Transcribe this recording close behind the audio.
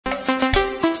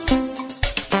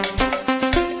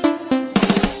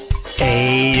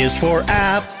is for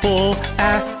apple,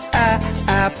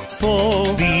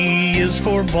 apple. B is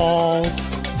for ball,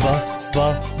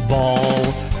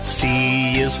 ball.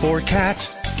 C is for cat,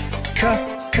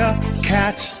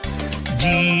 cat.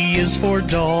 D is for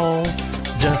doll,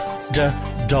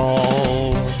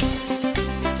 doll.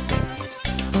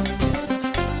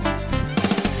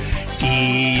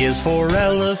 E is for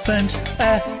elephant,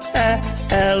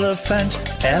 elephant.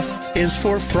 F is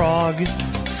for frog,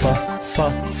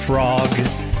 frog.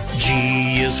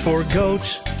 G is for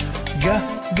goat,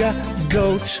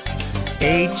 goat.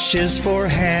 H is for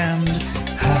hand,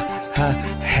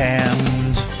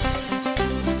 hand.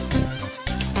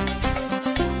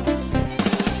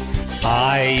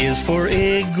 I is for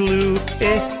igloo,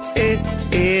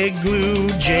 igloo.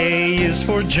 J is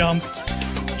for jump,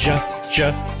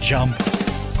 jump.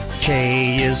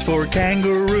 K is for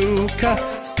kangaroo,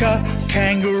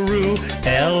 kangaroo.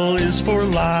 L is for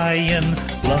lion,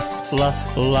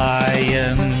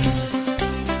 lion.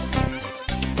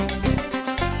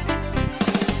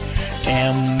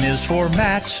 M is for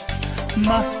mat,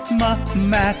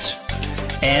 mat.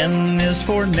 N is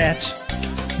for net,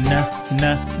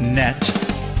 net.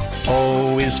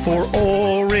 O is for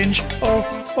orange,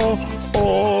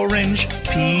 orange.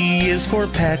 P is for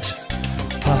pet,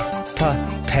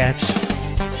 pet.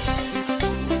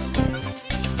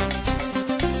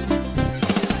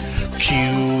 Q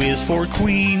is for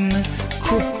queen,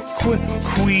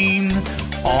 queen.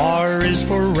 R is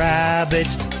for rabbit,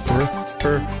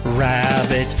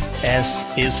 rabbit. S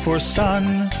is for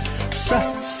sun,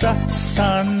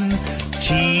 sun.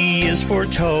 T is for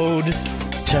toad,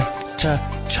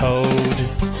 toad.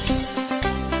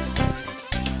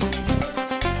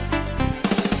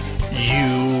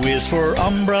 U is for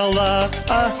umbrella,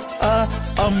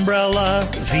 umbrella.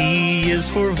 V is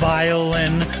for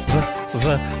violin,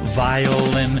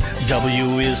 violin.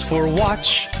 W is for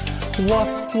watch,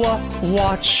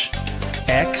 watch.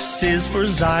 X is for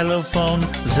xylophone,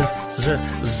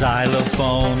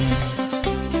 xylophone.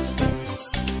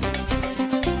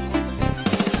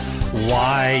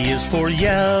 Y is for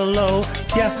yellow,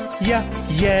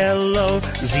 yellow.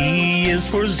 Z is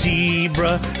for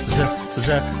zebra,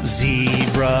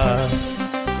 zebra.